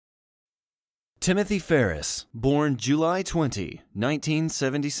Timothy Ferriss, born July 20,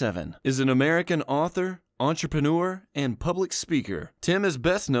 1977, is an American author, entrepreneur, and public speaker. Tim is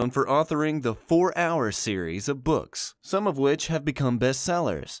best known for authoring the 4-Hour series of books, some of which have become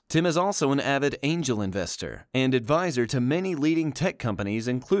bestsellers. Tim is also an avid angel investor and advisor to many leading tech companies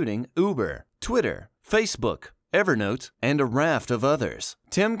including Uber, Twitter, Facebook, Evernote, and a raft of others.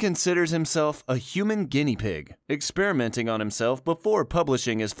 Tim considers himself a human guinea pig, experimenting on himself before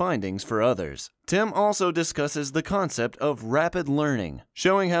publishing his findings for others. Tim also discusses the concept of rapid learning,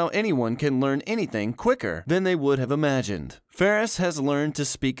 showing how anyone can learn anything quicker than they would have imagined. Ferriss has learned to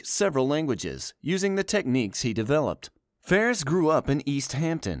speak several languages using the techniques he developed. Ferriss grew up in East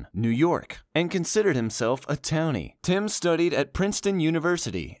Hampton, New York, and considered himself a townie. Tim studied at Princeton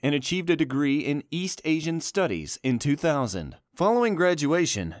University and achieved a degree in East Asian Studies in 2000. Following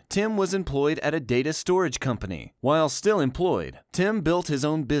graduation, Tim was employed at a data storage company. While still employed, Tim built his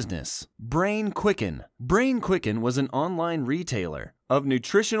own business, BrainQuicken. BrainQuicken was an online retailer of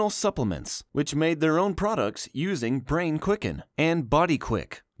nutritional supplements, which made their own products using BrainQuicken and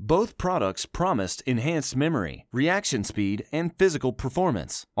BodyQuick. Both products promised enhanced memory, reaction speed, and physical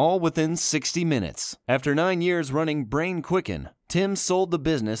performance, all within 60 minutes. After 9 years running BrainQuicken, Tim sold the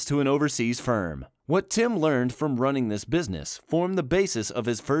business to an overseas firm. What Tim learned from running this business formed the basis of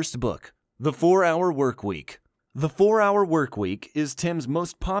his first book, The 4-Hour Workweek. The 4-Hour Workweek is Tim's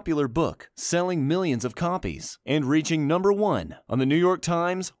most popular book, selling millions of copies and reaching #1 on the New York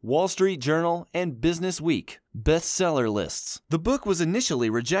Times, Wall Street Journal, and BusinessWeek bestseller lists. The book was initially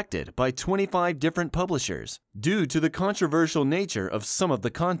rejected by 25 different publishers due to the controversial nature of some of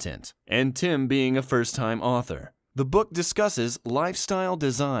the content, and Tim being a first-time author. The book discusses lifestyle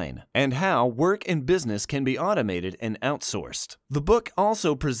design and how work and business can be automated and outsourced. The book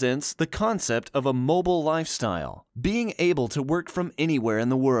also presents the concept of a mobile lifestyle, being able to work from anywhere in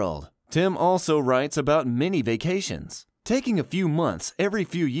the world. Tim also writes about mini vacations, taking a few months every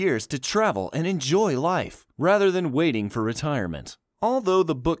few years to travel and enjoy life, rather than waiting for retirement. Although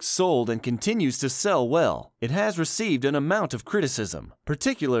the book sold and continues to sell well, it has received an amount of criticism,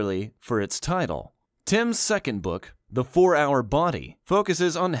 particularly for its title. Tim's second book, The 4-Hour Body,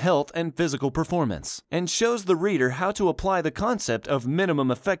 focuses on health and physical performance and shows the reader how to apply the concept of minimum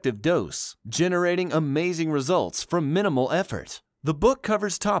effective dose, generating amazing results from minimal effort. The book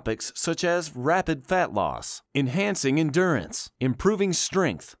covers topics such as rapid fat loss, enhancing endurance, improving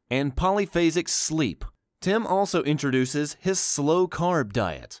strength, and polyphasic sleep. Tim also introduces his slow-carb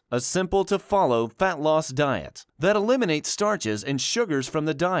diet, a simple-to-follow fat loss diet that eliminates starches and sugars from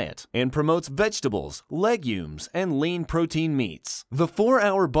the diet and promotes vegetables, legumes, and lean protein meats. The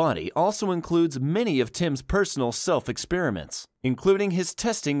 4-Hour Body also includes many of Tim's personal self-experiments, including his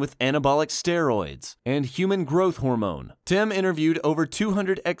testing with anabolic steroids and human growth hormone. Tim interviewed over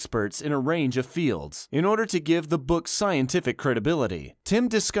 200 experts in a range of fields in order to give the book scientific credibility. Tim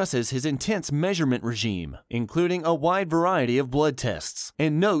discusses his intense measurement regime, including a wide variety of blood tests,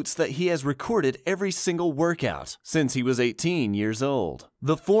 and notes that he has recorded every single workout since he was 18 years old.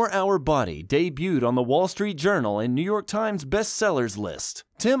 The 4-Hour Body debuted on the Wall Street Journal and New York Times bestsellers list.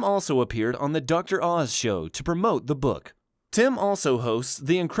 Tim also appeared on the Dr. Oz show to promote the book. Tim also hosts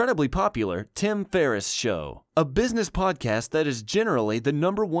the incredibly popular Tim Ferriss Show, a business podcast that is generally the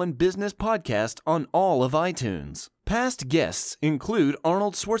 #1 business podcast on all of iTunes. Past guests include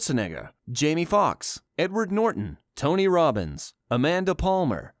Arnold Schwarzenegger, Jamie Foxx, Edward Norton, Tony Robbins, Amanda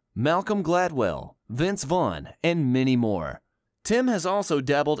Palmer, Malcolm Gladwell, Vince Vaughn, and many more. Tim has also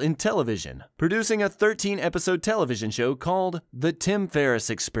dabbled in television, producing a 13-episode television show called The Tim Ferriss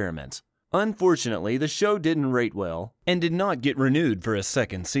Experiment. Unfortunately, the show didn't rate well and did not get renewed for a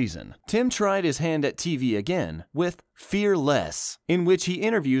second season. Tim tried his hand at TV again with Fear Less, in which he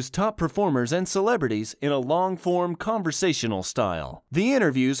interviews top performers and celebrities in a long-form conversational style. The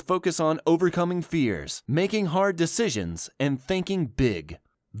interviews focus on overcoming fears, making hard decisions, and thinking big.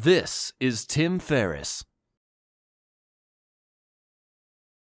 This is Tim Ferriss.